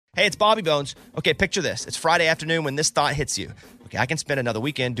Hey, it's Bobby Bones. Okay, picture this. It's Friday afternoon when this thought hits you. Okay, I can spend another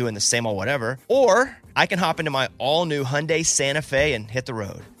weekend doing the same old whatever, or I can hop into my all-new Hyundai Santa Fe and hit the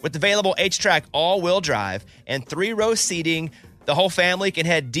road. With available H-Track all-wheel drive and 3-row seating, the whole family can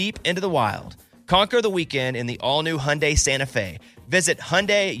head deep into the wild. Conquer the weekend in the all-new Hyundai Santa Fe. Visit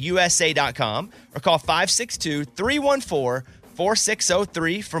HyundaiUSA.com or call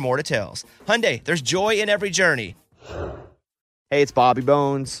 562-314-4603 for more details. Hyundai, there's joy in every journey. Hey, it's Bobby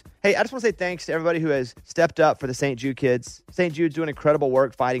Bones. Hey, I just want to say thanks to everybody who has stepped up for the St. Jude kids. St. Jude's doing incredible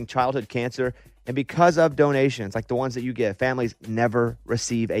work fighting childhood cancer. And because of donations like the ones that you give, families never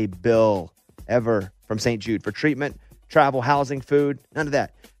receive a bill ever from St. Jude for treatment, travel, housing, food, none of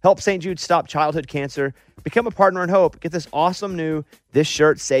that. Help St. Jude stop childhood cancer. Become a partner in hope. Get this awesome new This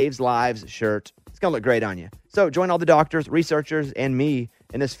Shirt Saves Lives shirt. It's going to look great on you. So join all the doctors, researchers, and me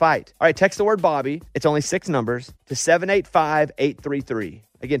in this fight. All right, text the word Bobby. It's only 6 numbers to 785-833.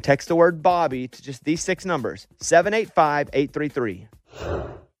 Again, text the word Bobby to just these 6 numbers, 785-833.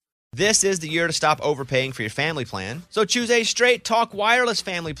 This is the year to stop overpaying for your family plan. So choose a Straight Talk Wireless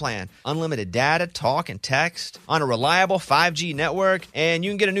family plan. Unlimited data, talk, and text on a reliable 5G network. And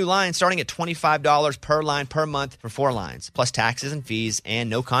you can get a new line starting at $25 per line per month for 4 lines, plus taxes and fees and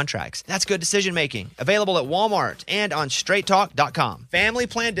no contracts. That's good decision making. Available at Walmart and on straighttalk.com. Family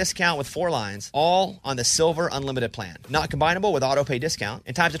plan discount with 4 lines, all on the Silver Unlimited plan. Not combinable with auto pay discount.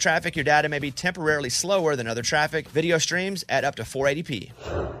 In times of traffic, your data may be temporarily slower than other traffic. Video streams at up to 480p.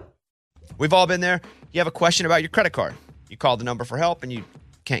 We've all been there. You have a question about your credit card. You call the number for help and you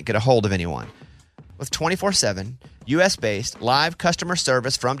can't get a hold of anyone. With 24/7, U.S.-based live customer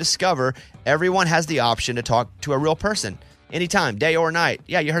service from Discover, everyone has the option to talk to a real person anytime, day or night.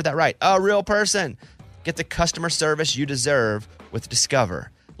 Yeah, you heard that right. A real person. Get the customer service you deserve with Discover.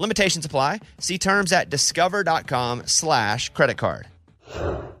 Limitations apply. See terms at discover.com/credit card.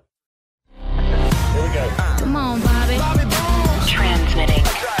 Here we go. Come on, Bobby. Transmitting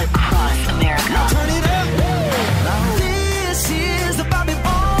across America. Turn it up. This is the Bobby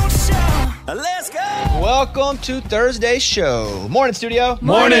Bones Show. Let's go. Welcome to Thursday's show. Morning, studio.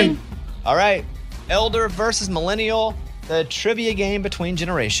 Morning. All right. Elder versus millennial, the trivia game between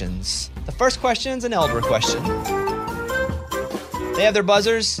generations. The first question is an elder question. They have their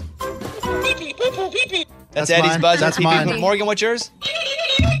buzzers. That's Eddie's mine. buzzer. That's mine. Morgan, what's yours?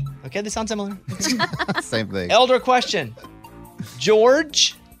 Okay, they sound similar. Same thing. Elder question.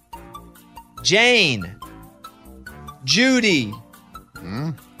 George, Jane, Judy,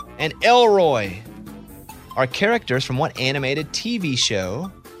 and Elroy are characters from what animated TV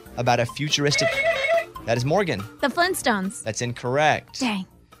show about a futuristic... That is Morgan. The Flintstones. That's incorrect. Dang.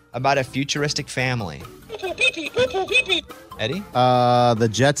 About a futuristic family. Eddie? The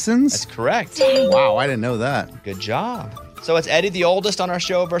Jetsons? That's correct. Wow, I didn't know that. Good job. So it's Eddie, the oldest on our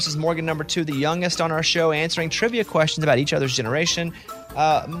show, versus Morgan, number 2, the youngest on our show, answering trivia questions about each other's generation.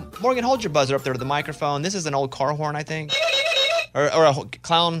 Morgan, hold your buzzer up there to the microphone. This is an old car horn, I think. Or a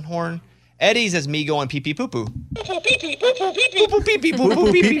clown horn. Eddie's is me going pee-pee poo-poo. Poo-poo pee-pee poo-poo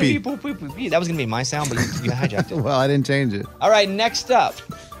pee-pee poo-poo. That was going to be my sound, but you hijacked it. Well, I didn't change it. All right, next up,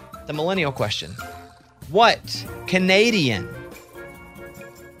 the millennial question. What Canadian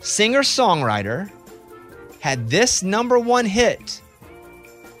singer-songwriter had this number 1 hit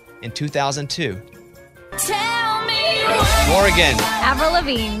in 2002? Tell me. Morgan. Avril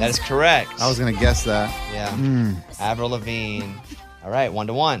Lavigne. That is correct. I was going to guess that. Yeah. Avril Lavigne. All right,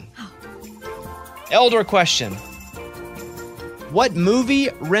 1-1. Elder question. What movie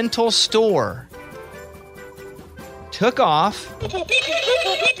rental store took off?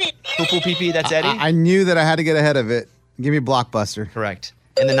 Poo-poo pee-pee, that's Eddie? I knew that I had to get ahead of it. Give me Blockbuster. Correct.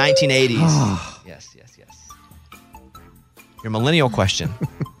 In the 1980s. Yes. Your millennial question.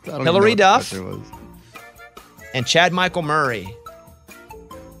 Hillary Duff and Chad Michael Murray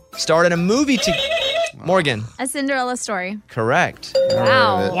starred in a movie Morgan. A Cinderella Story. Correct.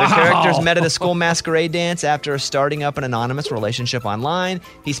 Wow. The characters met at a school masquerade dance after starting up an anonymous relationship online.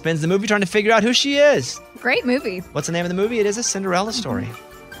 He spends the movie trying to figure out who she is. Great movie. What's the name of the movie? It is A Cinderella Story.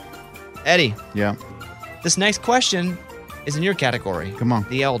 Eddie. Yeah. This next question is in your category. Come on.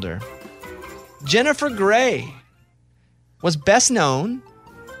 The Elder. Jennifer Grey was best known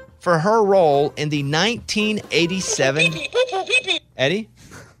for her role in the 1987... Eddie?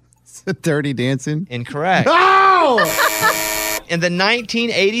 Dirty Dancing? Incorrect. Oh! In the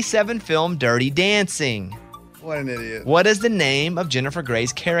 1987 film Dirty Dancing. What an idiot. What is the name of Jennifer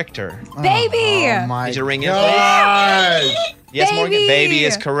Grey's character? Baby! Oh my Did you ring in, God. please? Yes, Baby. Morgan. Baby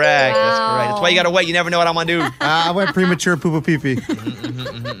is correct. Wow. That's correct. That's why you got to wait. You never know what I'm going to do. I went premature poo-poo pee-pee.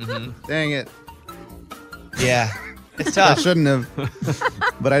 Dang it. Yeah. It's I tough. shouldn't have,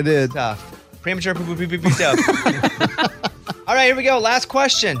 but I did. Tough. Premature poo stuff. All right, here we go. Last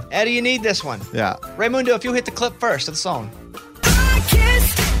question. Eddie, you need this one. Yeah. Raymundo, if you hit the clip first of the song.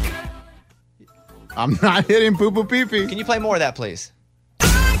 I'm not hitting poo poo pee pee. Can you play more of that, please?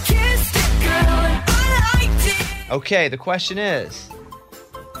 Okay, the question is,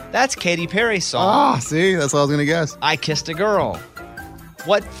 that's Katy Perry's song. Ah, see? That's what I was going to guess. I Kissed a Girl.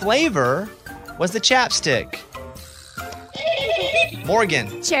 What flavor was the chapstick?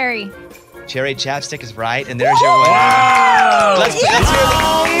 Morgan. Cherry. Cherry chapstick is right, and there's your winner. Wow.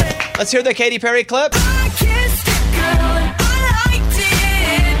 Let's hear the Katy Perry clip.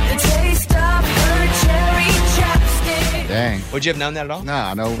 Dang. Would you have known that at all?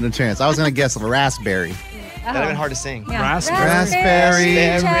 Nah, no chance. I was going to guess raspberry. That'd have been hard to sing. Yeah. Raspberry.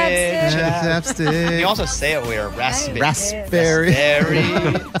 Chapstick. You also say it weird. Raspberry. Raspberry.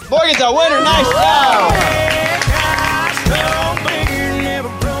 Morgan's our winner. Nice job.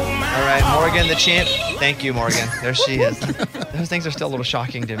 All right, Morgan, the champ. Thank you, Morgan. There she is. Those things are still a little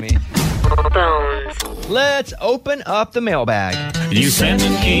shocking to me. Let's open up the mailbag. You send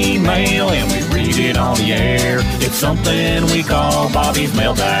an email and we read it on the air. It's something we call Bobby's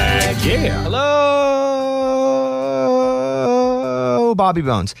mailbag. Yeah. Hello, Bobby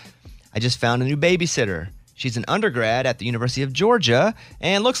Bones. I just found a new babysitter. She's an undergrad at the University of Georgia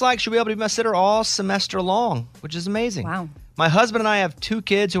and looks like she'll be able to be my sitter all semester long, which is amazing. Wow. My husband and I have 2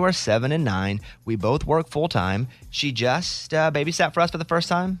 kids who are 7 and 9. We both work full-time. She just babysat for us for the first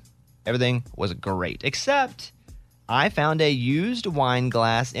time. Everything was great, except I found a used wine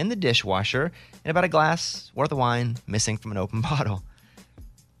glass in the dishwasher and about a glass worth of wine missing from an open bottle.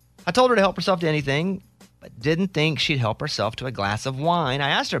 I told her to help herself to anything, but didn't think she'd help herself to a glass of wine. I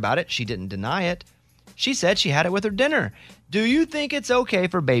asked her about it. She didn't deny it. She said she had it with her dinner. Do you think it's okay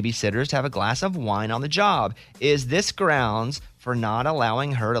for babysitters to have a glass of wine on the job? Is this grounds for not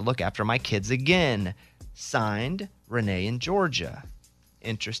allowing her to look after my kids again? Signed, Renee in Georgia.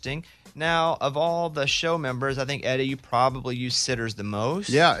 Interesting. Now, of all the show members, I think, Eddie, you probably use sitters the most.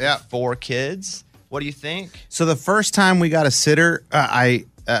 Yeah. 4 kids. What do you think? So the first time we got a sitter,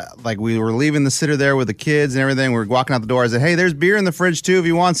 we were leaving the sitter there with the kids and everything. We were walking out the door. I said, "Hey, there's beer in the fridge too if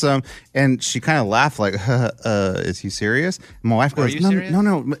you want some." And she kind of laughed like, "Is he serious?" And my wife goes, you serious?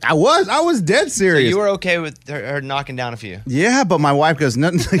 No. I was dead So serious. you were okay with her knocking down a few? Yeah, but my wife goes,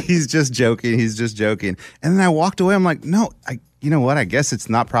 "No, he's just joking. He's just joking." And then I walked away. I'm like, "No, you know what? I guess it's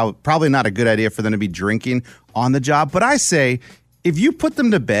not probably not a good idea for them to be drinking on the job." But I say, if you put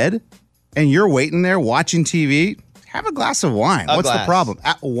them to bed and you're waiting there watching TV, have a glass of wine. What's the problem?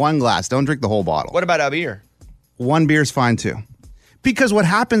 1 glass. Don't drink the whole bottle. What about a beer? 1 beer's fine too. Because what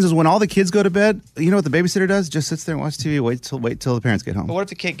happens is when all the kids go to bed, you know what the babysitter does? Just sits there and watches TV. Wait till the parents get home. But what if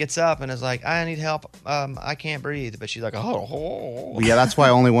the kid gets up and is like, "I need help. I can't breathe," but she's like, "Oh." Yeah, that's why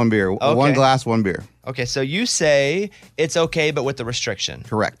only 1 beer. Okay. 1 glass, 1 beer. Okay, so you say it's okay, but with the restriction.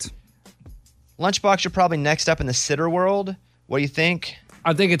 Correct. Lunchbox, you're probably next up in the sitter world. What do you think?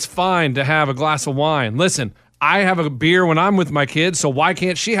 I think it's fine to have a glass of wine. Listen, I have a beer when I'm with my kids, so why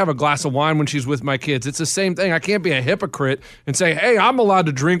can't she have a glass of wine when she's with my kids? It's the same thing. I can't be a hypocrite and say, "Hey, I'm allowed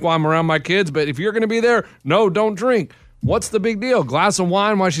to drink while I'm around my kids, but if you're going to be there, no, don't drink." What's the big deal? Glass of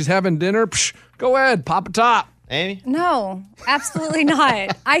wine while she's having dinner? Psh, go ahead, pop a top. Amy? No, absolutely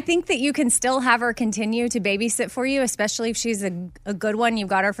not. I think that you can still have her continue to babysit for you, especially if she's a good one. You've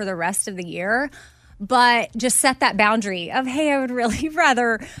got her for the rest of the year. But just set that boundary of, hey, I would really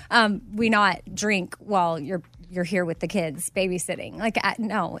rather we not drink while you're here with the kids babysitting.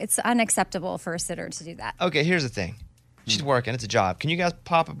 No, it's unacceptable for a sitter to do that. Okay, here's the thing. She's working. It's a job. Can you guys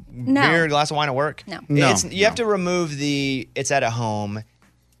pop a beer, a glass of wine at work? No. You have to remove it's at a home,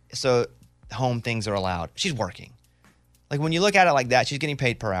 so home things are allowed. She's working. Like, when you look at it like that, she's getting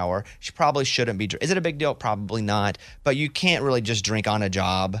paid per hour. She probably shouldn't be. Is it a big deal? Probably not. But you can't really just drink on a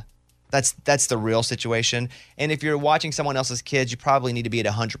job. That's the real situation. And if you're watching someone else's kids, you probably need to be at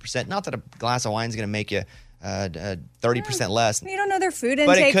 100%. Not that a glass of wine is going to make you 30% less. You don't know their food intake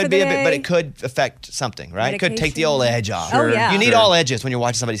But it could for be the day. but it could affect something, right? It could take the old edge off. Oh, yeah. You need all edges when you're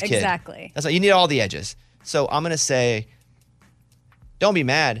watching somebody's kid. Exactly. That's what you need, all the edges. So I'm going to say, don't be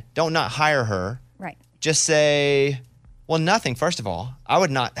mad. Don't not hire her. Right. Just say, well, nothing. First of all, I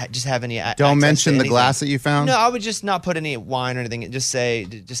would not just have any. Don't mention the glass that you found? No, I would just not put any wine or anything. Just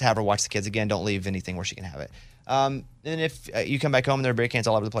have her watch the kids again. Don't leave anything where she can have it. And if you come back home and there are beer cans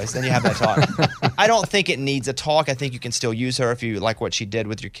all over the place, then you have that talk. I don't think it needs a talk. I think you can still use her if you like what she did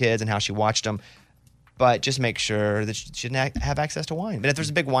with your kids and how she watched them. But just make sure that she shouldn't have access to wine. But if there's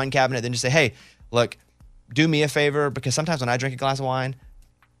a big wine cabinet, then just say, "Hey, look, do me a favor," because sometimes when I drink a glass of wine,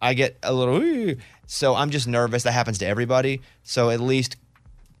 I get a little, ooh. So I'm just nervous. That happens to everybody. So at least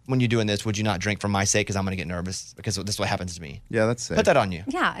when you're doing this, would you not drink for my sake? Because I'm going to get nervous because this is what happens to me. Yeah, that's safe. Put that on you.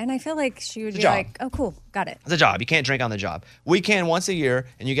 Yeah, and I feel like she would be job. like, oh, cool, got it. It's a job. You can't drink on the job. We can once a year,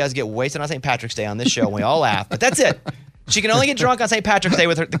 and you guys get wasted on St. Patrick's Day on this show, and we all laugh. But that's it. She can only get drunk on St. Patrick's Day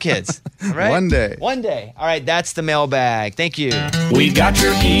with the kids. All right? One day. One day. All right, that's the mailbag. Thank you. We got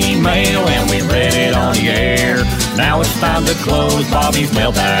your email and we read it on the air. Now it's time to close Bobby's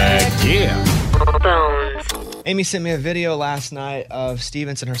mailbag. Yeah. Bones. Amy sent me a video last night of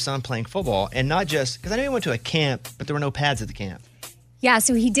Stevenson and her son playing football, and not just, because I know he went to a camp, but there were no pads at the camp. Yeah,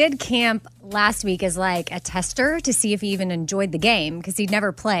 so he did camp last week as like a tester to see if he even enjoyed the game because he'd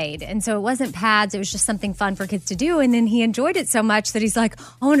never played. And so it wasn't pads, it was just something fun for kids to do. And then he enjoyed it so much that he's like,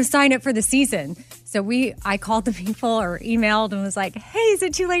 I want to sign up for the season. So I called the people or emailed and was like, hey, is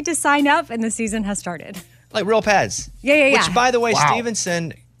it too late to sign up? And the season has started. Like real pads. Yeah. Which, by the way, Wow.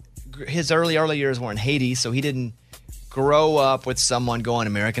 Stevenson, his early years were in Haiti, so he didn't grow up with someone going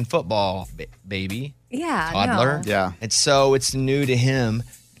American football, baby. Yeah, Toddler. no. Yeah. And so it's new to him.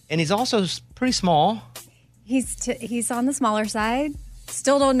 And he's also pretty small. He's on the smaller side.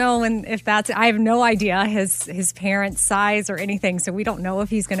 Still don't know if that's. I have no idea his parents' size or anything, so we don't know if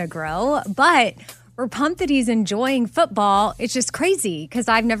he's going to grow. But we're pumped that he's enjoying football. It's just crazy because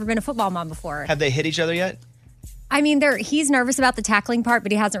I've never been a football mom before. Have they hit each other yet? I mean, he's nervous about the tackling part,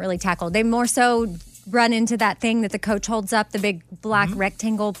 but he hasn't really tackled. They more so run into that thing that the coach holds up, the big black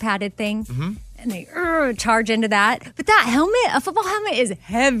rectangle padded thing. Mm-hmm. And they charge into that. But that helmet, a football helmet, is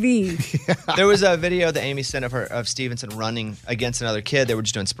heavy. There was a video that Amy sent of Stevenson running against another kid. They were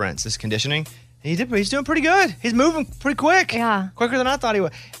just doing sprints, this conditioning. And he's doing pretty good. He's moving pretty quick. Yeah. Quicker than I thought he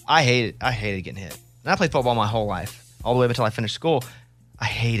would. I hated getting hit. And I played football my whole life, all the way up until I finished school. I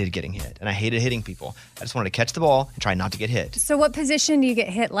hated getting hit, and I hated hitting people. I just wanted to catch the ball and try not to get hit. So what position do you get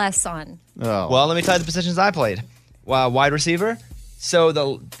hit less on? Oh. Well, let me tell you the positions I played. Wide receiver. So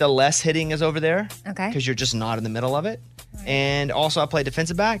the less hitting is over there. Okay. Because you're just not in the middle of it. Right. And also I played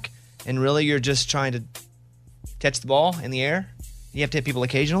defensive back, and really you're just trying to catch the ball in the air. You have to hit people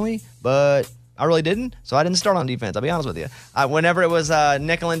occasionally, but I really didn't, so I didn't start on defense. I'll be honest with you. Whenever it was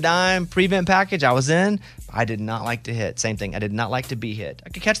nickel and dime prevent package, I was in. I did not like to hit. Same thing. I did not like to be hit. I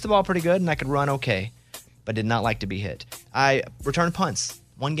could catch the ball pretty good, and I could run okay, but did not like to be hit. I returned punts.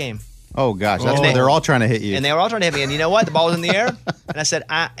 One game. Oh, gosh. That's why they're all trying to hit you. And they were all trying to hit me. And you know what? The ball was in the air. And I said,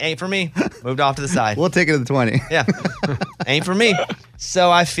 ain't for me. Moved off to the side. We'll take it to the 20. Yeah. Ain't for me.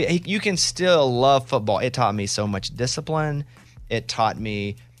 So I feel you can still love football. It taught me so much discipline. It taught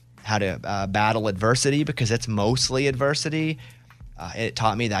me how to battle adversity because it's mostly adversity. It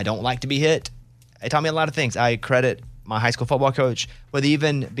taught me that I don't like to be hit. It taught me a lot of things. I credit my high school football coach with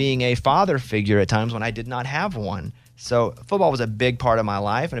even being a father figure at times when I did not have one. So football was a big part of my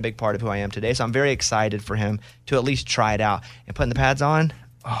life and a big part of who I am today. So I'm very excited for him to at least try it out. And putting the pads on,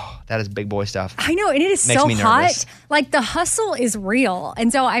 oh, that is big boy stuff. I know, and it is Makes so me hot. nervous. Like the hustle is real.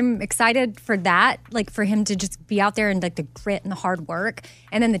 And so I'm excited for that, like for him to just be out there and like the grit and the hard work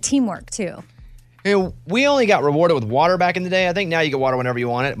and then the teamwork too. You know, we only got rewarded with water back in the day. I think now you get water whenever you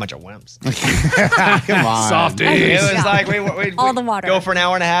want it. A bunch of wimps. Come on. Softies. It was Yeah. like we'd All the water. go for an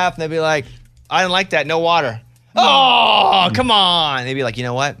hour and a half, and they'd be like, I didn't like that. No water. Oh, come on. They'd be like, you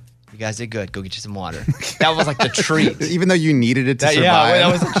know what? You guys did good. Go get you some water. That was like the treat. Even though you needed it to survive. Yeah,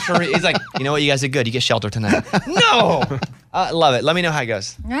 that was a treat. He's like, you know what? You guys did good. You get shelter tonight. No. Love it. Let me know how it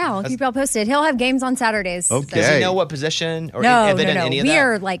goes. Yeah, we'll keep y'all posted. He'll have games on Saturdays. Okay. Does he know what position or No, if they no, done no. any of We that?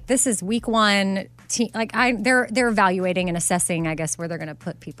 are like, this is week one. They're evaluating and assessing, I guess, where they're going to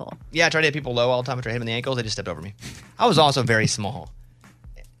put people. Yeah, I try to hit people low all the time. I try to hit them in the ankles. They just stepped over me. I was also very small.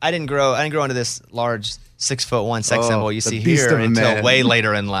 I didn't grow into this large 6'1" sex symbol you the see beast here of a until man. way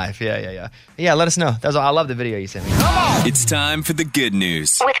later in life. Yeah. Yeah, let us know. That's all. I love the video you sent me. It's time for the good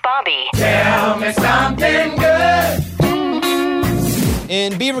news. With Bobby.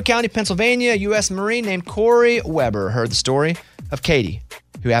 In Beaver County, Pennsylvania, a U.S. Marine named Corey Weber heard the story of Katie,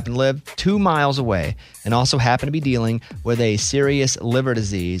 who happened to live 2 miles away and also happened to be dealing with a serious liver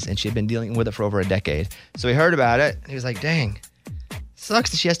disease, and she had been dealing with it for over a decade. So he heard about it, and he was like, dang, sucks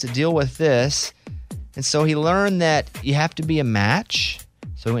that she has to deal with this. And so he learned that you have to be a match.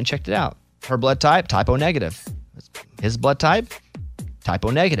 So he went and checked it out. Her blood type, type O negative. His blood type, type O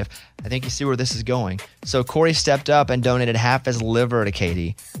negative. I think you see where this is going. So Corey stepped up and donated half his liver to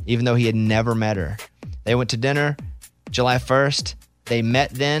Katie, even though he had never met her. They went to dinner July 1st. They met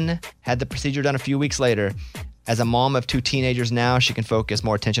then, had the procedure done a few weeks later. As a mom of 2 teenagers now, she can focus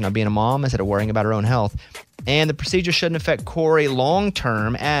more attention on being a mom instead of worrying about her own health. And the procedure shouldn't affect Corey long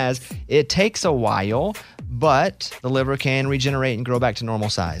term as it takes a while, but the liver can regenerate and grow back to normal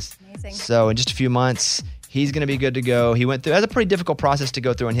size. Amazing. So in just a few months, he's going to be good to go. He went through, that's a pretty difficult process to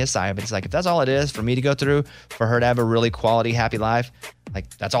go through on his side, but it's like, if that's all it is for me to go through, for her to have a really quality, happy life, like,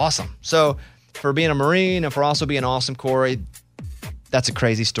 that's awesome. So for being a Marine and for also being awesome, Corey, that's a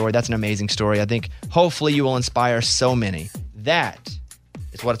crazy story. That's an amazing story. I think hopefully you will inspire so many. That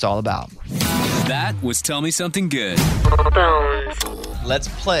is what it's all about. That was Tell Me Something Good. Let's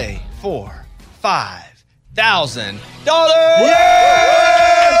play for $5,000.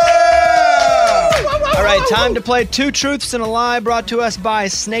 All right, time to play Two Truths and a Lie, brought to us by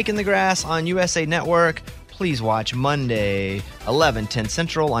Snake in the Grass on USA Network. Please watch Monday, 11/10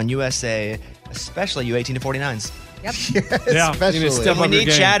 Central on USA, especially you 18 to 49s. Yep. Yeah, Especially. you need to step We up your need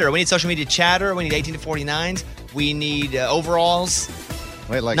game. chatter. We need social media chatter. We need 18 to 49s. We need overalls.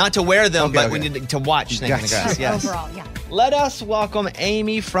 Wait, like Not to wear them, Okay, but okay. we need to watch Snake in the Gotcha. Grass. Yes. Overall, yeah. Let us welcome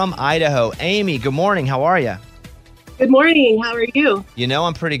Amy from Idaho. Amy, good morning. How are you? Good morning. How are you? You know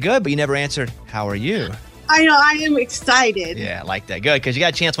I'm pretty good, but you never answered, how are you? I know. I am excited. Yeah, I like that. Good, because you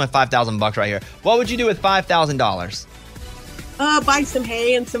got a chance to win $5,000 right here. What would you do with $5,000? Buy some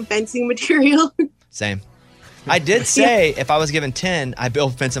hay and some fencing material. Same. I did say if I was given 10, I'd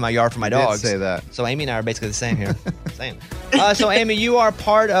build a fence in my yard for my did dogs. say that. So Amy and I are basically the same here. Same. So Amy, you are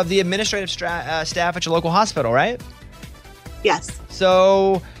part of the administrative staff at your local hospital, right? Yes.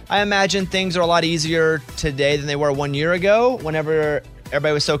 So I imagine things are a lot easier today than they were 1 year ago, whenever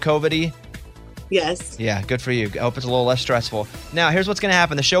everybody was so COVID-y. Yes. Yeah, good for you. I hope it's a little less stressful. Now, here's what's going to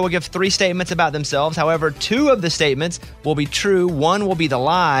happen. The show will give 3 statements about themselves. However, 2 of the statements will be true. 1 will be the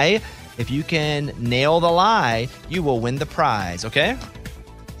lie. If you can nail the lie, you will win the prize, okay?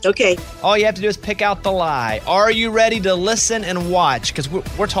 Okay. All you have to do is pick out the lie. Are you ready to listen and watch? Because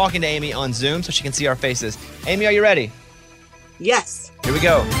we're talking to Amy on Zoom so she can see our faces. Amy, are you ready? Yes. Here we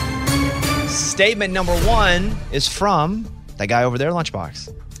go. Statement number 1 is from that guy over there,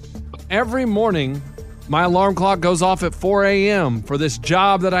 Lunchbox. Every morning, my alarm clock goes off at 4 a.m. for this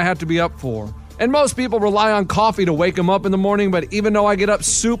job that I have to be up for. And most people rely on coffee to wake them up in the morning, but even though I get up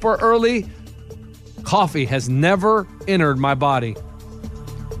super early, coffee has never entered my body.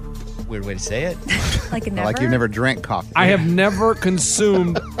 Weird way to say it. Like never. Like you've never drank coffee. I have never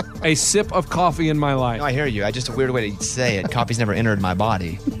consumed a sip of coffee in my No, life. I hear you. I just a weird way to say it. Coffee's never entered my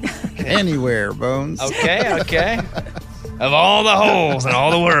body. Anywhere, Bones. Okay. Of all the holes in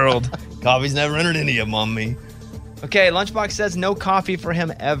all the world, coffee's never entered any of them on me. Okay, Lunchbox says no coffee for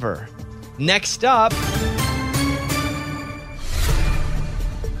him ever. Next up,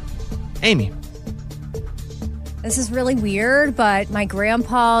 Amy. This is really weird, but my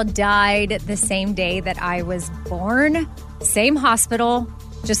grandpa died the same day that I was born. Same hospital,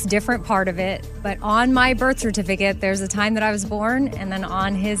 just different part of it. But on my birth certificate, there's a time that I was born, and then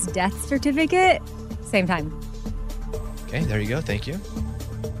on his death certificate, same time. Okay, there you go. Thank you.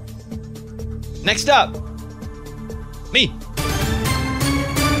 Next up, me.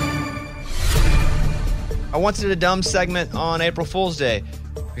 I once did a dumb segment on April Fool's Day.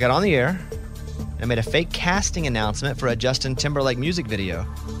 I got on the air and I made a fake casting announcement for a Justin Timberlake music video.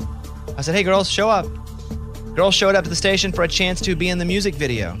 I said, hey girls, show up. Girls showed up to the station for a chance to be in the music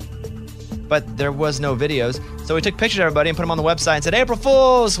video. But there was no videos. So we took pictures of everybody and put them on the website and said, April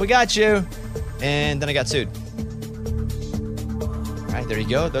Fools, we got you. And then I got sued. All right, there you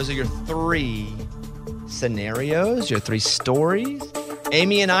go. Those are your 3 scenarios, your 3 stories.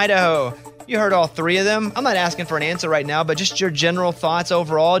 Amy in Idaho. You heard all 3 of them. I'm not asking for an answer right now, but just your general thoughts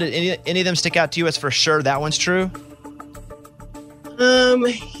overall. Did any of them stick out to you as for sure that one's true?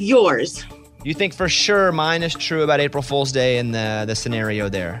 Yours. You think for sure mine is true about April Fool's Day and the scenario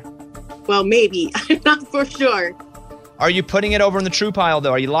there? Well, maybe. I'm not for sure. Are you putting it over in the true pile,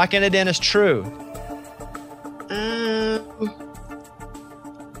 though? Are you locking it in as true?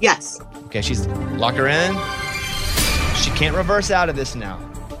 Yes. Okay, she's lock her in. She can't reverse out of this now.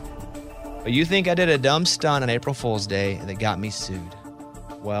 But you think I did a dumb stunt on April Fool's Day that got me sued?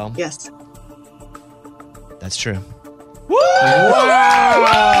 Well, Yes. that's true.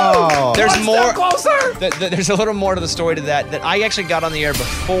 Wow. There's more. Closer! There's a little more to the story to that I actually got on the air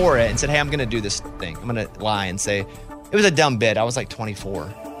before it and said, hey, I'm going to do this thing. I'm going to lie and say it was a dumb bit. I was like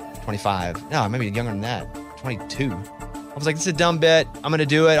 24, 25. No, maybe younger than that. 22. I was like, this is a dumb bit. I'm going to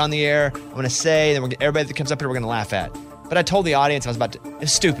do it on the air. I'm going to say, then everybody that comes up here, we're going to laugh at. But I told the audience I was about to,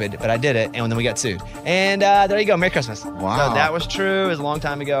 it's stupid, but I did it, and then we got sued. And there you go, Merry Christmas. Wow. So that was true. It was a long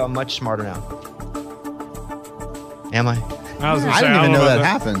time ago. I'm much smarter now. Am I? I was gonna I say, didn't even know don't that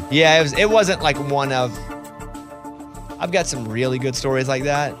happened. Yeah, it wasn't like one of, I've got some really good stories like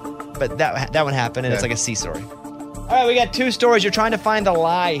that, but that one happened, and it's Okay. like a C story. All right, we got 2 stories. You're trying to find a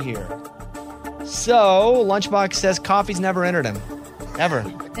lie here. So Lunchbox says coffee's never entered him. Never.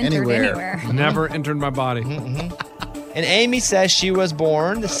 Anywhere. Never entered my body. And Amy says she was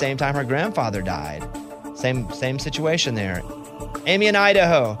born the same time her grandfather died. Same situation there. Amy in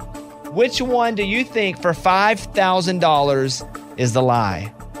Idaho. Which one do you think for $5,000 is the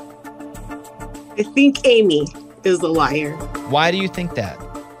lie? I think Amy is the liar. Why do you think that?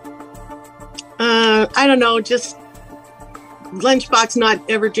 I don't know. Just Lunchbox not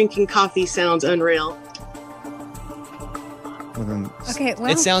ever drinking coffee sounds unreal. Okay,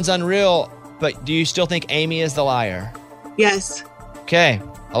 well. It sounds unreal, but do you still think Amy is the liar? Yes. Okay,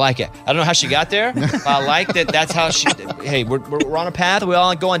 I like it. I don't know how she got there. But I like that. That's how she. Hey, we're on a path. We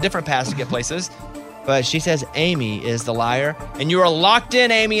all go on different paths to get places. But she says Amy is the liar, and you are locked in,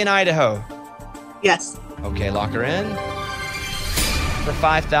 Amy in Idaho. Yes. Okay, lock her in for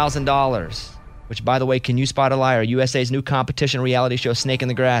 $5,000. Which, by the way, Can You Spot a Liar? USA's new competition reality show, Snake in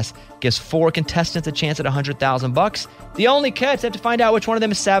the Grass, gives 4 contestants a chance at $100,000. The only catch, they have to find out which one of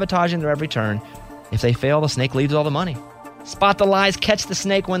them is sabotaging their every turn. If they fail, the snake leaves all the money. Spot the lies, catch the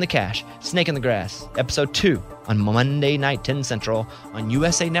snake, win the cash. Snake in the Grass, episode 2 on Monday night, 10 Central on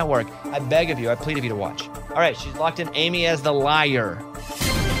USA Network. I beg of you, I plead of you to watch. All right, she's locked in Amy as the liar.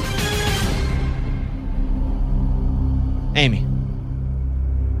 Amy,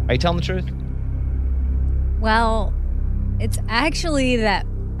 are you telling the truth? Well, it's actually that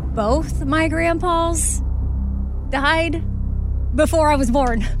both my grandpas died before I was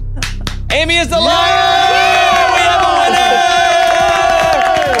born. Amy is the liar! We have a winner!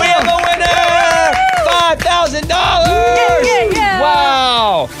 We have a winner! $5,000! Yeah.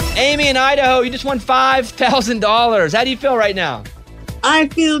 Wow! Amy in Idaho, you just won $5,000. How do you feel right now? I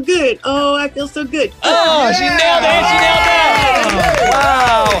feel good. Oh, I feel so good. Oh, she nailed it! She nailed it!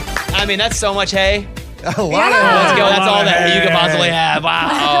 Wow! I mean, that's so much hay. A lot Let's go. That's all that you could possibly have.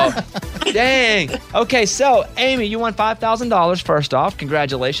 Wow. Dang. Okay, so Amy, you won $5,000 first off.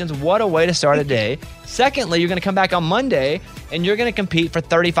 Congratulations. What a way to start a day. Secondly, you're going to come back on Monday and you're going to compete for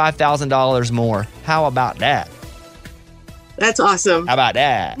 $35,000 more. How about that? That's awesome. How about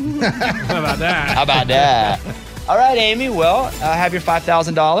that? How about that? How about that? All right, Amy. Well, have your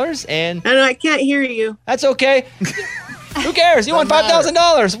 $5,000 and I can't hear you. that's okay. Who cares? You won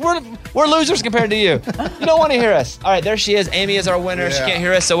 $5,000. We're losers compared to you. You don't want to hear us. All right, there she is. Amy is our winner. She can't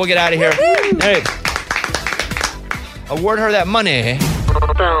hear us, so we'll get out of here. Hey, award her that money.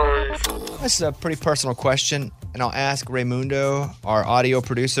 This is a pretty personal question, and I'll ask Raymundo, our audio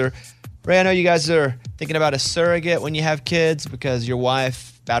producer. Ray, I know you guys are thinking about a surrogate when you have kids because your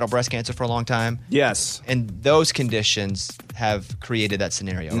wife battled breast cancer for a long time. Yes. And those conditions have created that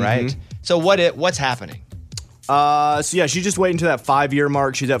scenario, right? So what's happening? So she's just waiting to that 5-year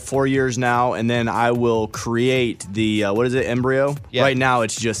mark. She's at 4 years now, and then I will create the embryo. Yeah. Right now,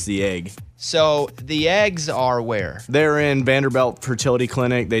 it's just the egg. So the eggs are where? They're in Vanderbilt Fertility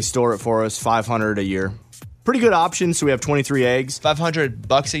Clinic. They store it for us, $500 a year. Pretty good option. So we have 23 eggs.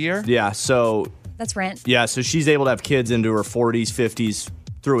 $500 a year? Yeah. So That's rent. yeah. So she's able to have kids into her 40s, 50s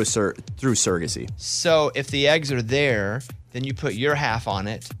through through surrogacy. So if the eggs are there, then you put your half on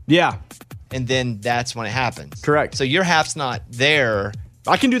it, Yeah. and then that's when it happens. Correct. So your half's not there.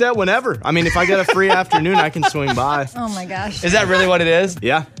 I can do that whenever. I mean, if I get a free afternoon, I can swing by. Oh my gosh. Is that really what it is?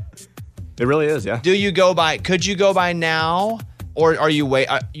 Yeah. It really is. Yeah. Could you go by now? Or are you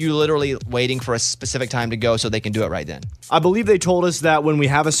literally waiting for a specific time to go so they can do it right then? I believe they told us that when we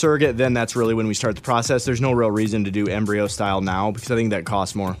have a surrogate, then that's really when we start the process. There's no real reason to do embryo style now because I think that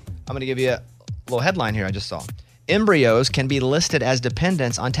costs more. I'm going to give you a little headline here I just saw. Embryos can be listed as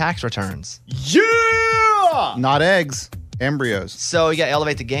dependents on tax returns. Yeah! Not eggs, embryos. So you got to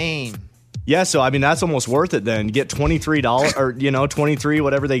elevate the game. Yeah, so I mean, that's almost worth it then. You get $23 or, 23,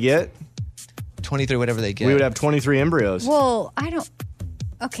 whatever they get. 23, whatever they get. We would have 23 embryos. Well,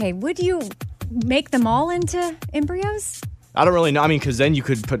 okay, would you make them all into embryos? I don't really know. I mean, because then you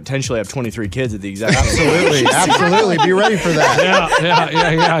could potentially have 23 kids at the exact same Absolutely, absolutely. Be ready for that.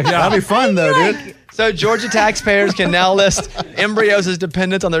 Yeah. That'd be fun, though, dude. So Georgia taxpayers can now list embryos as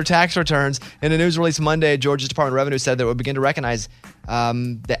dependents on their tax returns. In a news release Monday, Georgia's Department of Revenue said that it would begin to recognize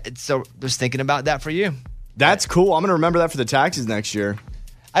that. So they're thinking about that for you. That's cool. I'm going to remember that for the taxes next year.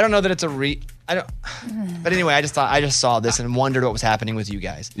 I don't know that it's but anyway, I just saw this and wondered what was happening with you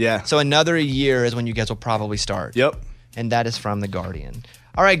guys. Yeah. So another year is when you guys will probably start. Yep. And that is from The Guardian.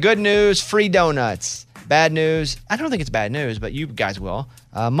 All right, good news, free donuts. Bad news, I don't think it's bad news, but you guys will.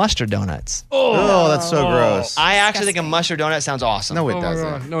 Mustard donuts. Oh, that's so gross. I actually think a mustard donut sounds awesome. No, it Oh my doesn't.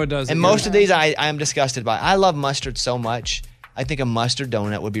 God. No, it doesn't. And most of these I am disgusted by. I love mustard so much. I think a mustard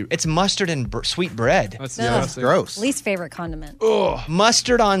donut would be. It's mustard and sweet bread. That's That's disgusting. gross. Least favorite condiment.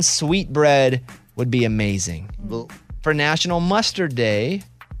 Mustard on sweet bread would be amazing. For National Mustard Day,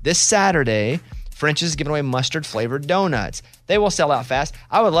 this Saturday, French's is giving away mustard-flavored donuts. They will sell out fast.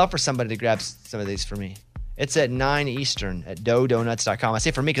 I would love for somebody to grab some of these for me. It's at 9 Eastern at doughdonuts.com. I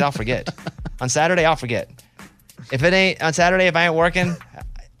say for me because I'll forget. On Saturday, I'll forget. If it ain't on Saturday, if I ain't working,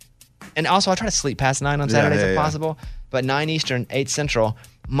 and also I try to sleep past 9 on Saturdays if possible, but 9 Eastern, 8 Central,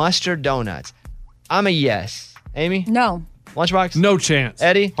 mustard donuts. I'm a yes. Amy? No. Lunchbox? No chance.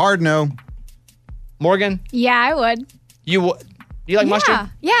 Eddie? Hard no. Morgan? Yeah, I would. You like mustard?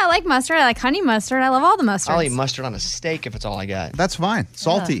 Yeah, I like mustard. I like honey mustard. I love all the mustards. I'll eat mustard on a steak if it's all I got. That's fine.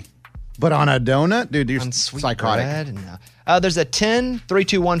 Salty. But on a donut? Dude, you're On sweet psychotic. bread? No. There's a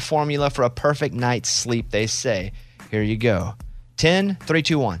 10-3-2-1 formula for a perfect night's sleep, they say. Here you go.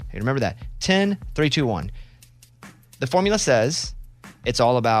 10-3-2-1. Hey, remember that. 10-3-2-1. The formula says it's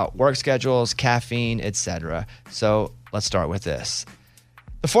all about work schedules, caffeine, etc. So let's start with this.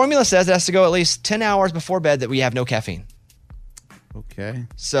 The formula says it has to go at least 10 hours before bed that we have no caffeine. Okay.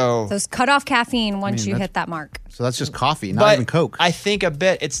 So Those cut off caffeine once you hit that mark. So that's just coffee, not but even Coke. I think a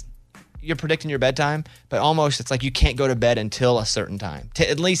bit you're predicting your bedtime, but almost it's like you can't go to bed until a certain time.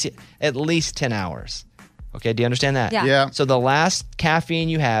 At least 10 hours. Okay, do you understand that? Yeah. So the last caffeine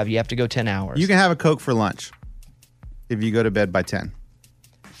you have to go 10 hours. You can have a Coke for lunch if you go to bed by 10.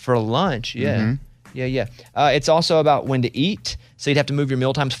 For lunch, yeah. Mm-hmm. Yeah. It's also about when to eat. So you'd have to move your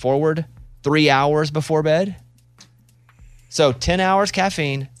meal times forward 3 hours before bed. So 10 hours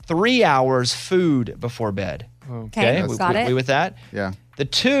caffeine, 3 hours food before bed. Okay, got it. We with that? Yeah. The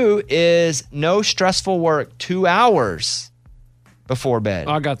 2 is no stressful work 2 hours before bed.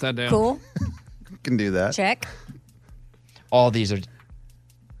 I got that down. Cool. Can do that. Check. All these are,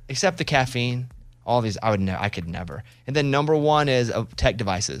 except the caffeine, all these I could never. And then number 1 is tech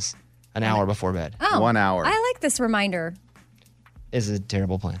devices, an hour before bed. Oh, 1 hour. I like this reminder. This is a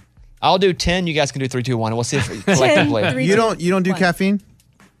terrible plan. I'll do 10. You guys can do 3, 2, 1. And we'll see if collectively. 3, You don't do caffeine?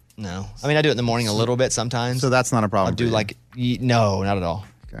 No. I mean, I do it in the morning a little bit sometimes. So that's not a problem. I'll do for you. no, not at all.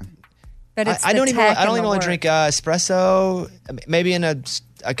 Okay. But it's I the don't even tech I don't and even the want to work. drink espresso. Maybe in a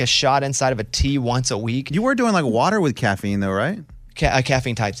shot inside of a tea once a week. You were doing like water with caffeine though, right? A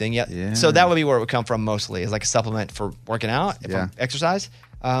caffeine type thing. Yeah. So that would be where it would come from mostly, is like a supplement for working out, if I'm exercise.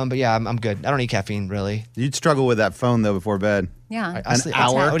 But yeah, I'm good. I don't need caffeine really. You'd struggle with that phone though before bed. Yeah. I sleep,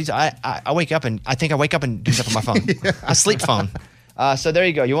 I wake up and I think I wake up and do stuff on my phone. A sleep phone. So there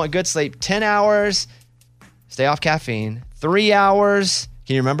you go. You want good sleep. 10 hours. Stay off caffeine. 3 hours.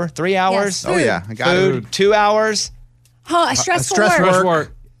 Can you remember? 3 hours. Yes. Oh yeah, I got Food. it. 2 hours. Stressful stress work. Stress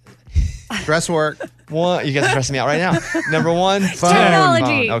work. Stress work. One. You guys are stressing me out right now. Number 1. Phone.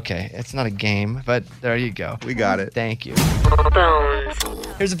 Technology. Phone. Okay, it's not a game, but there you go. We got it. Thank you. Bones.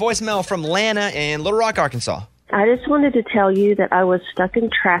 Here's a voicemail from Lana in Little Rock, Arkansas. I just wanted to tell you that I was stuck in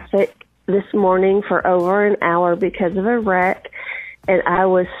traffic this morning for over an hour because of a wreck, and I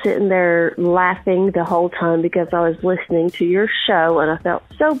was sitting there laughing the whole time because I was listening to your show, and I felt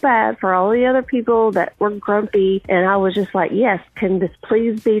so bad for all the other people that were grumpy, and I was just like, yes, can this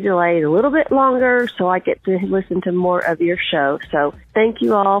please be delayed a little bit longer so I get to listen to more of your show? So thank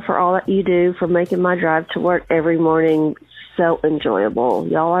you all for all that you do for making my drive to work every morning so enjoyable.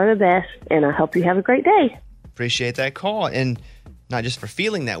 Y'all are the best, and I hope you have a great day. Appreciate that call. And not just for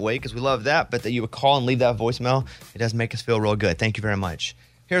feeling that way, because we love that, but that you would call and leave that voicemail. It does make us feel real good. Thank you very much.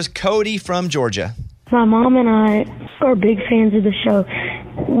 Here's Cody from Georgia. My mom and I are big fans of the show.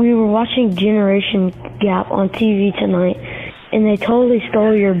 We were watching Generation Gap on TV tonight, and they totally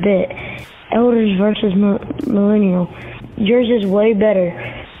stole your bit. Elders versus Millennial. Yours is way better.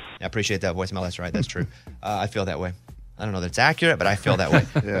 I appreciate that voicemail. That's right. That's true. I feel that way. I don't know that it's accurate, but I feel that way.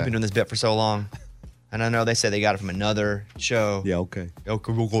 I've been doing this bit for so long. And I know they say they got it from another show. Yeah, okay. I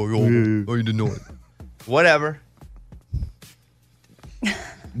didn't know it. Whatever. I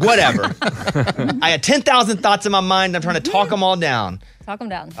had 10,000 thoughts in my mind. I'm trying to talk them all down. Talk them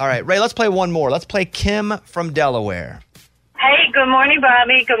down. All right, Ray, let's play one more. Let's play Kim from Delaware. Hey, good morning,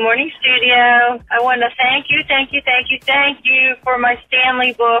 Bobby. Good morning, studio. I want to thank you for my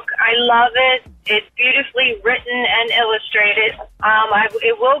Stanley book. I love it. It's beautifully written and illustrated.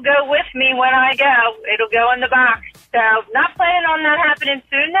 It will go with me when I go. It'll go in the box. So, not planning on that happening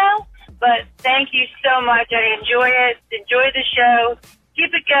soon now, but thank you so much. I enjoy it. Enjoy the show.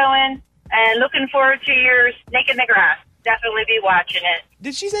 Keep it going. And looking forward to your Snake in the Grass. Definitely be watching it.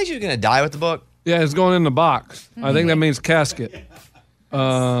 Did she say she was going to die with the book? Yeah, it's going in the box. I think that means casket. She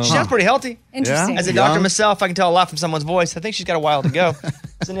sounds pretty healthy. Interesting. As a doctor myself, I can tell a lot from someone's voice. I think she's got a while to go.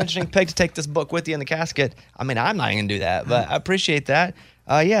 It's an interesting pick to take this book with you in the casket. I mean, I'm not going to do that, but I appreciate that.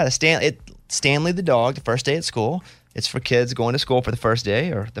 Stanley the dog, the first day at school. It's for kids going to school for the first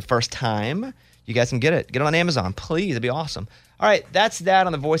day or the first time. you guys can get it. Get it on Amazon, please. It'd be awesome. All right, that's that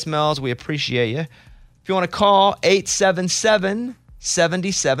on the voicemails. We appreciate you. If you want to call,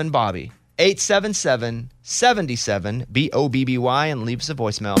 877-77-BOBBY. 877-77-BOBBY and leave us a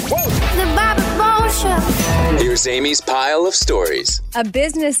voicemail. Here's Amy's pile of stories. A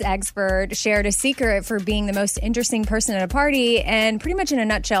business expert shared a secret for being the most interesting person at a party, and pretty much in a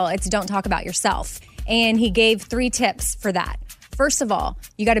nutshell, it's don't talk about yourself. And he gave 3 tips for that. First of all,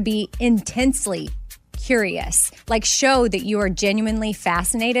 you got to be intensely curious. Like, show that you are genuinely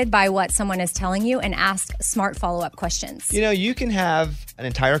fascinated by what someone is telling you and ask smart follow-up questions. You know, you can have an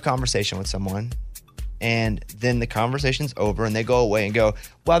entire conversation with someone and then the conversation's over and they go away and go,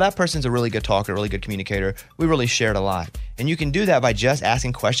 wow, that person's a really good talker, a really good communicator. We really shared a lot. And you can do that by just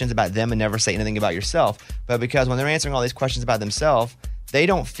asking questions about them and never say anything about yourself. But because when they're answering all these questions about themselves, they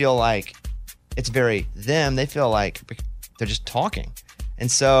don't feel like it's very them. They feel like they're just talking.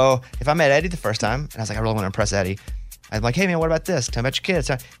 And so if I met Eddie the first time and I was like, I really want to impress Eddie, I'm like, hey man, what about this? Tell me about your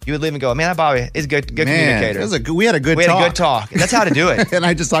kids. You would leave and go, man, that Bobby is a good communicator. We had a good talk. That's how to do it. And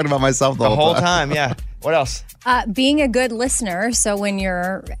I just talked about myself the whole time. Yeah. What else? Being a good listener. So when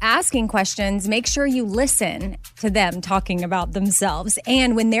you're asking questions, make sure you listen to them talking about themselves.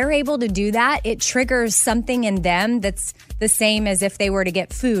 And when they're able to do that, it triggers something in them that's the same as if they were to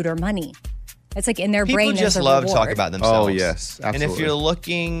get food or money. It's like in their brain. People just love to talk about themselves. Oh, yes. Absolutely. And if you're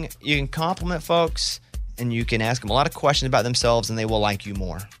looking, you can compliment folks and you can ask them a lot of questions about themselves and they will like you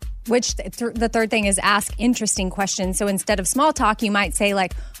more. Which the third thing is ask interesting questions. So instead of small talk, you might say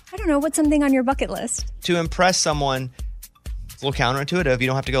like, I don't know, what's something on your bucket list? To impress someone, it's a little counterintuitive. You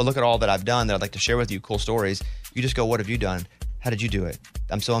don't have to go look at all that I've done that I'd like to share with you, cool stories. You just go, what have you done? How did you do it?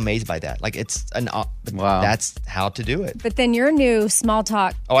 I'm so amazed by that. Like wow. That's how to do it. But then your new small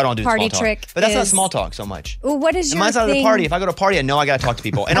talk I don't do party small talk. trick But that's not small talk so much. Well, what is and your mine's not at a party. If I go to a party, I know I got to talk to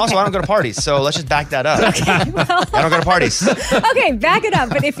people. And also, I don't go to parties. So let's just back that up. Okay, well, I don't go to parties. Okay, back it up.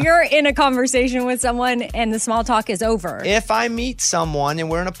 But if you're in a conversation with someone and the small talk is over. If I meet someone and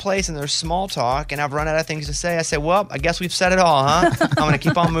we're in a place and there's small talk and I've run out of things to say, I say, well, I guess we've said it all, huh? I'm going to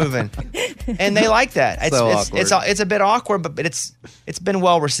keep on moving. And they like that. It's a bit awkward, but it's been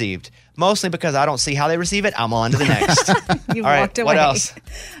well received. Mostly because I don't see how they receive it. I'm on to the next. You all right, walked away. What else?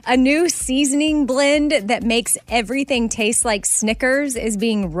 A new seasoning blend that makes everything taste like Snickers is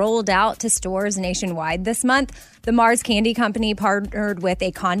being rolled out to stores nationwide this month. The Mars Candy Company partnered with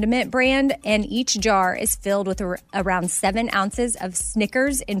a condiment brand, and each jar is filled with around 7 ounces of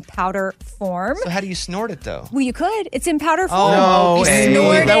Snickers in powder form. So how do you snort it, though? Well, you could. It's in powder form. Oh, you okay.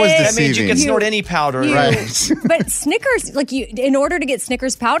 snort that was it. deceiving. That means you can snort any powder, right? But Snickers, in order to get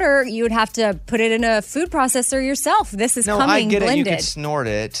Snickers powder, you would have to put it in a food processor yourself. This is coming I get blended. it. You can snort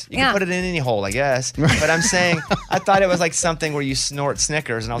it. You can put it in any hole, I guess. But I'm saying, I thought it was like something where you snort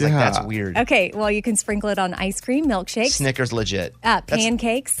Snickers, and I was like, that's weird. Okay, well, you can sprinkle it on ice cream, milkshakes. Snickers legit.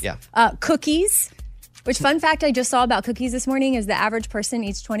 Pancakes. Cookies. Which, fun fact I just saw about cookies this morning is the average person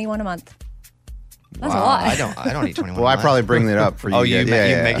eats 21 a month. That's a lot. I don't eat 21 Well, I probably bring that up for you. Oh, you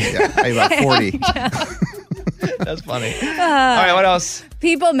make it. I eat about 40. That's funny. All right, what else?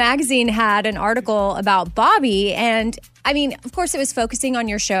 People magazine had an article about Bobby, and I mean, of course, it was focusing on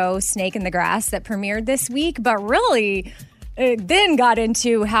your show, Snake in the Grass, that premiered this week, but really, it then got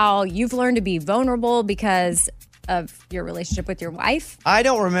into how you've learned to be vulnerable because of your relationship with your wife. I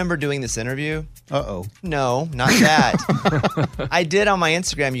don't remember doing this interview. Uh-oh. No, not that. I did on my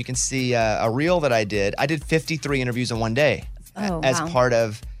Instagram, you can see a reel that I did. I did 53 interviews in one day as part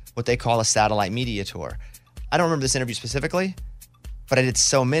of what they call a satellite media tour. I don't remember this interview specifically, but I did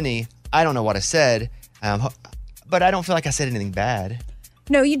so many. I don't know what I said, but I don't feel like I said anything bad.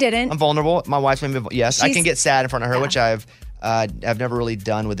 No, you didn't. I'm vulnerable. My wife's made me, yes, I can get sad in front of her, which I've never really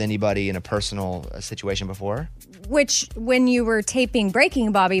done with anybody in a personal situation before. Which, when you were taping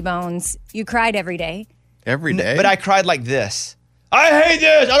Breaking Bobby Bones, you cried every day. Every day? But I cried like this. I hate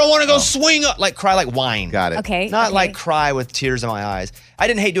this. I don't want to go swing up. Like cry like whine. Got it. Okay. Not like cry with tears in my eyes. I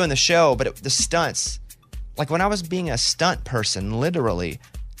didn't hate doing the show, but the stunts. Like when I was being a stunt person, literally,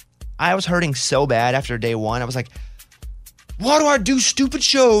 I was hurting so bad after day one. I was like, why do I do stupid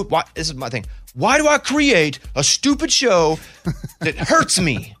show? This is my thing. Why do I create a stupid show that hurts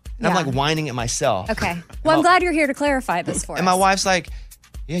me? And I'm like whining at myself. Okay. Well, I'm glad you're here to clarify this for us. And my wife's like,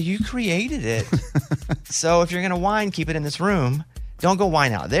 yeah, you created it. So if you're going to whine, keep it in this room. Don't go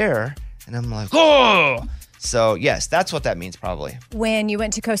whine out there. And I'm like, oh! So yes, that's what that means probably. When you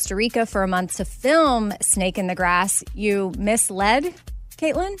went to Costa Rica for a month to film Snake in the Grass, you misled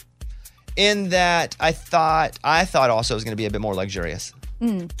Caitlin? In that I thought also it was going to be a bit more luxurious.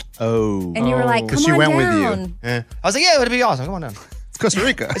 Mm. Oh. And you were like, come she on went down. with you. I was like, yeah, it would be awesome. Come on down. Costa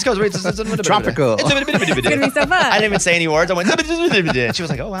Rica. It's Costa Rica. It's Tropical. It's going to be so fun. I didn't even say any words. I went, she was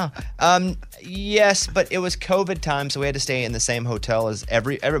like, oh, wow. Yes, but it was COVID time, so we had to stay in the same hotel as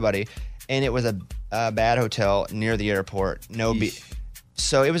everybody. And it was a bad hotel near the airport.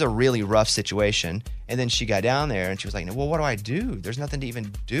 So it was a really rough situation. And then she got down there and she was like, well, what do I do? There's nothing to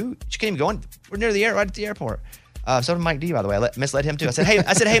even do. She can't even go in. We're near the right at the airport. So did Mike D, by the way. I misled him too. I said,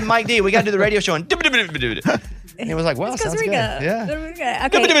 hey, Mike D, we got to do the radio show. And he was like, wow, sounds good. Yeah.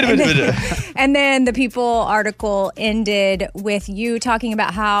 Okay. And then the People article ended with you talking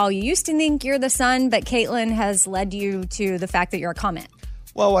about how you used to think you're the son, but Caitlin has led you to the fact that you're a comment.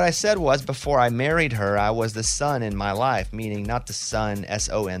 Well, what I said was before I married her, I was the sun in my life, meaning not the sun,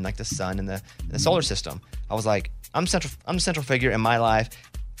 S-O-N, like the sun in the solar system. I was like, I'm the central figure in my life.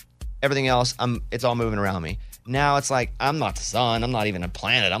 Everything else, it's all moving around me. Now it's like, I'm not the sun. I'm not even a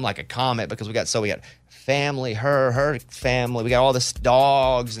planet. I'm like a comet because we got family, her family. We got all this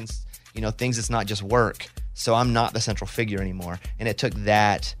dogs and, things that's not just work. So I'm not the central figure anymore. And it took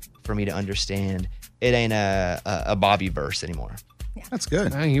that for me to understand it ain't a Bobby verse anymore. Yeah. That's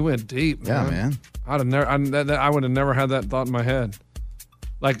good. Man, you went deep. Yeah, man. I would have never had that thought in my head.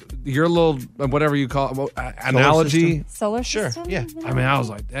 Like your little whatever you call it, analogy. Solar system? Yeah. I mean, I was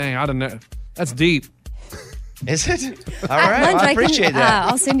like, dang, that's deep. Is it? All right. Lunch, well, I appreciate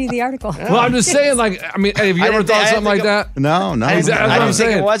that. I'll send you the article. Well, I'm just saying, have you ever thought something like that? No. I didn't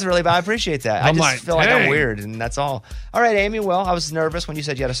think it was really, but I appreciate that. I just feel like I'm dang. weird, and that's all. All right, Amy. Well, I was nervous when you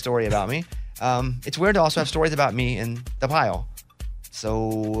said you had a story about me. It's weird to also have stories about me in the pile.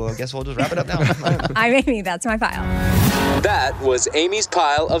 So I guess we'll just wrap it up now. I'm Amy. That's my file. That was Amy's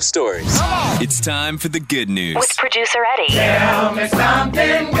pile of stories. It's time for the good news. With producer Eddie. Tell me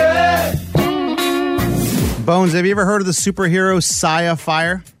something good. Bones, have you ever heard of the superhero Saya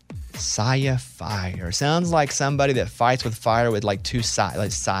Fire? Saya Fire. Sounds like somebody that fights with fire with like two sides,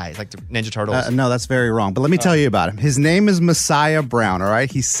 like the Ninja Turtles. No, that's very wrong. But let me tell you about him. His name is Messiah Brown, all right?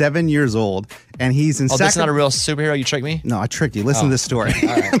 He's 7 years old, and he's in that's not a real superhero? You tricked me? No, I tricked you. Listen to this story. All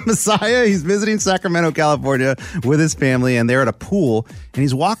right. Messiah, he's visiting Sacramento, California with his family, and they're at a pool, and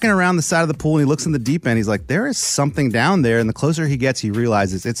he's walking around the side of the pool, and he looks in the deep end. He's like, there is something down there, and the closer he gets, he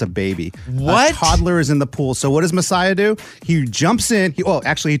realizes it's a baby. What? A toddler is in the pool. So what does Messiah do? He jumps in. He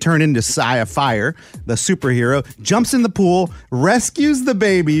turned into Saya Fire, the superhero, jumps in the pool, rescues the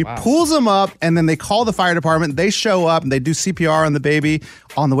baby, pulls him up, and then they call the fire department. They show up, and they do CPR on the baby.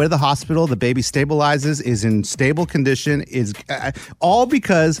 On the way to the hospital, the baby stabilizes, is in stable condition, is all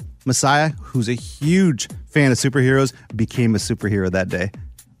because Messiah, who's a huge fan of superheroes, became a superhero that day.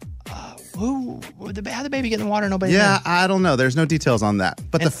 How'd the baby get in the water? Nobody Yeah, knew? I don't know. There's no details on that.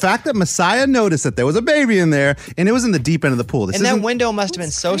 But the fact that Messiah noticed that there was a baby in there, and it was in the deep end of the pool. That window must have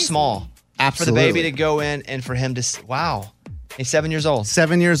been so small. Absolutely. For the baby to go in and for him to, wow. He's 7 years old.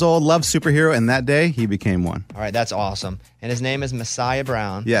 7 years old, loves superhero, and that day he became one. All right, that's awesome. And his name is Messiah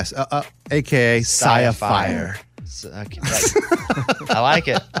Brown. Yes, a.k.a. Saya Fire. Okay, I like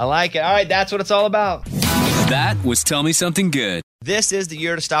it. All right, that's what it's all about. That was Tell Me Something Good. This is the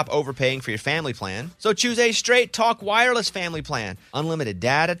year to stop overpaying for your family plan. So choose a Straight Talk wireless family plan. Unlimited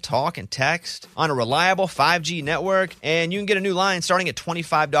data, talk, and text on a reliable 5G network. And you can get a new line starting at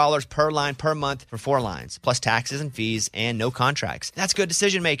 $25 per line per month for 4 lines, plus taxes and fees and no contracts. That's good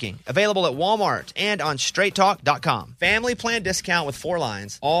decision making. Available at Walmart and on straighttalk.com. Family plan discount with 4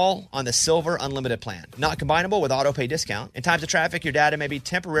 lines, all on the Silver Unlimited plan. Not combinable with auto pay discount. In times of traffic, your data may be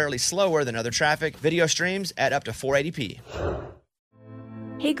temporarily slower than other traffic. Video streams at up to 480p.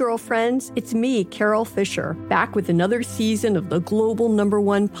 Hey girlfriends, it's me, Carol Fisher, back with another season of the global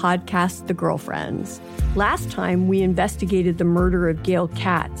 #1 podcast, The Girlfriends. Last time, we investigated the murder of Gail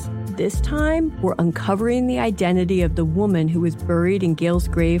Katz. This time, we're uncovering the identity of the woman who was buried in Gail's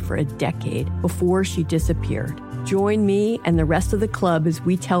grave for a decade before she disappeared. Join me and the rest of the club as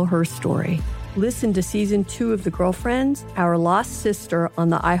we tell her story. Listen to Season 2 of The Girlfriends, Our Lost Sister on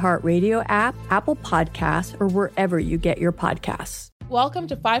the iHeartRadio app, Apple Podcasts, or wherever you get your podcasts. Welcome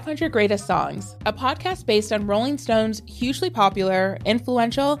to 500 Greatest Songs, a podcast based on Rolling Stone's hugely popular,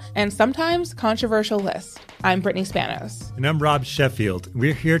 influential, and sometimes controversial list. I'm Brittany Spanos. And I'm Rob Sheffield.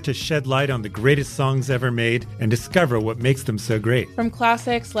 We're here to shed light on the greatest songs ever made and discover what makes them so great. From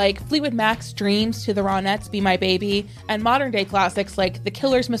classics like Fleetwood Mac's Dreams to the Ronettes' Be My Baby, and modern-day classics like The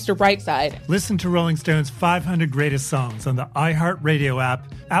Killer's Mr. Brightside. Listen to Rolling Stone's 500 Greatest Songs on the iHeartRadio app,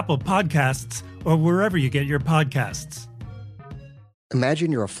 Apple Podcasts, or wherever you get your podcasts.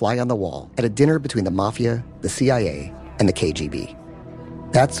 Imagine you're a fly on the wall at a dinner between the Mafia, the CIA, and the KGB.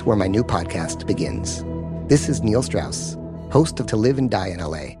 That's where my new podcast begins. This is Neil Strauss, host of To Live and Die in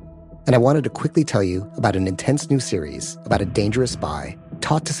LA. And I wanted to quickly tell you about an intense new series about a dangerous spy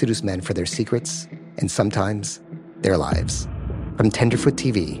taught to seduce men for their secrets and sometimes their lives. From Tenderfoot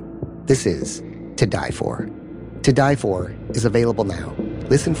TV, this is To Die For. To Die For is available now.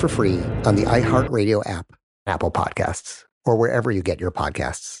 Listen for free on the iHeartRadio app, Apple Podcasts, or wherever you get your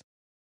podcasts.